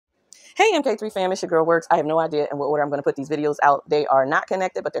Hey MK3 fam, it's your girl Works. I have no idea in what order I'm going to put these videos out. They are not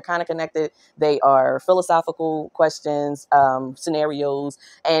connected, but they're kind of connected. They are philosophical questions, scenarios,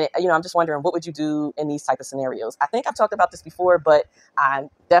 and I'm just wondering, what would you do in these type of scenarios? I think I've talked about this before, but I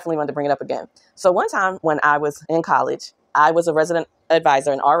definitely wanted to bring it up again. So one time when I was in college, I was a resident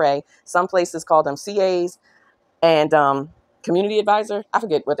advisor, an RA. Some places call them CAs, and community advisor. I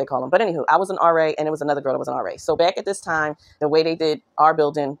forget what they call them. But anywho, I was an RA and it was another girl that was an RA. So back at this time, the way they did our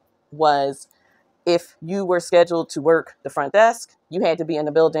building was if you were scheduled to work the front desk, you had to be in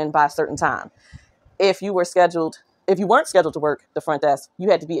the building by a certain time. If you weren't scheduled to work the front desk, you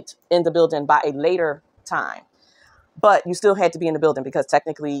had to be in the building by a later time. But you still had to be in the building because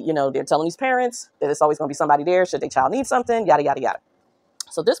technically, they're telling these parents that it's always going to be somebody there should their child need something, yada, yada, yada.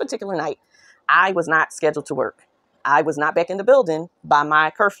 So this particular night, I was not scheduled to work. I was not back in the building by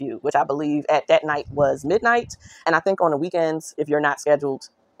my curfew, which I believe at that night was midnight. And I think on the weekends, if you're not scheduled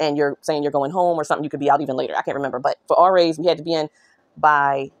and you're saying you're going home or something, you could be out even later. I can't remember. But for RAs, we had to be in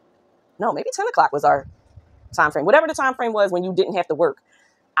by, maybe 10 o'clock was our time frame. Whatever the time frame was when you didn't have to work,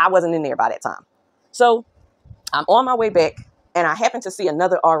 I wasn't in there by that time. So I'm on my way back and I happen to see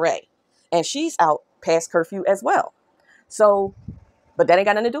another RA and she's out past curfew as well. So, but that ain't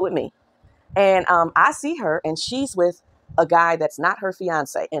got nothing to do with me. And I see her and she's with a guy that's not her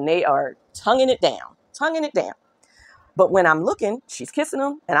fiance and they are tonguing it down. But when I'm looking, she's kissing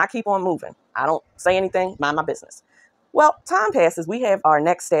him and I keep on moving. I don't say anything, mind my business. Well, time passes. We have our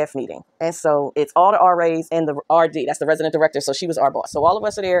next staff meeting. And so it's all the RAs and the RD. That's the resident director. So she was our boss. So all of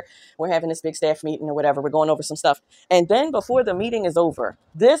us are there. We're having this big staff meeting or whatever. We're going over some stuff. And then before the meeting is over,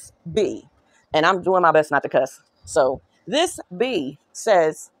 this B, and I'm doing my best not to cuss. So this B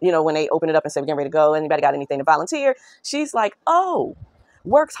says, when they open it up and say, we're getting ready to go, anybody got anything to volunteer? She's like, oh,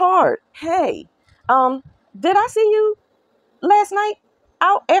 works hard. Hey, did I see you last night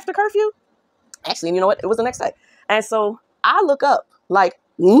out after curfew? Actually, you know what? It was the next day. And so I look up like,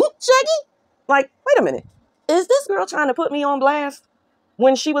 Shaggy? Like, wait a minute. Is this girl trying to put me on blast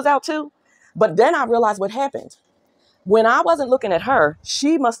when she was out too? But then I realized what happened. When I wasn't looking at her,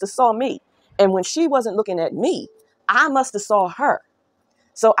 she must have saw me. And when she wasn't looking at me, I must have saw her.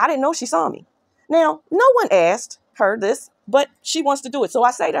 So I didn't know she saw me. Now, no one asked her this, but she wants to do it. So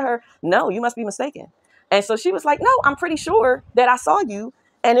I say to her, no, you must be mistaken. And so she was like, no, I'm pretty sure that I saw you.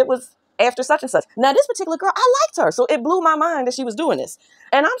 And it was after such and such. Now, this particular girl, I liked her. So it blew my mind that she was doing this.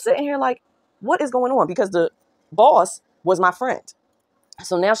 And I'm sitting here like, what is going on? Because the boss was my friend.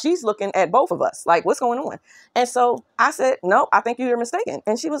 So now she's looking at both of us like, what's going on? And so I said, no, I think you're mistaken.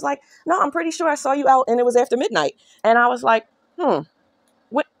 And she was like, no, I'm pretty sure I saw you out and it was after midnight. And I was like,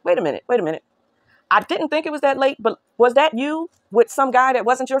 wait a minute. I didn't think it was that late, but was that you with some guy that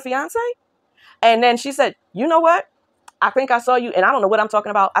wasn't your fiance? And then she said, you know what? I think I saw you, and I don't know what I'm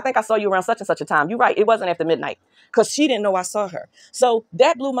talking about. I think I saw you around such and such a time. You're right. It wasn't after midnight because she didn't know I saw her. So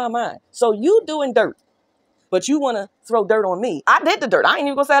that blew my mind. So you doing dirt, but you want to throw dirt on me. I did the dirt. I ain't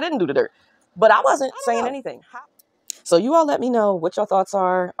even going to say I didn't do the dirt, but I wasn't saying anything. So you all let me know what your thoughts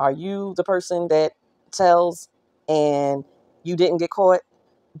are. Are you the person that tells and you didn't get caught?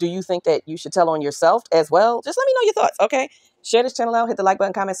 Do you think that you should tell on yourself as well? Just let me know your thoughts, okay? Share this channel out, hit the like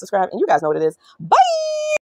button, comment, subscribe, and you guys know what it is. Bye!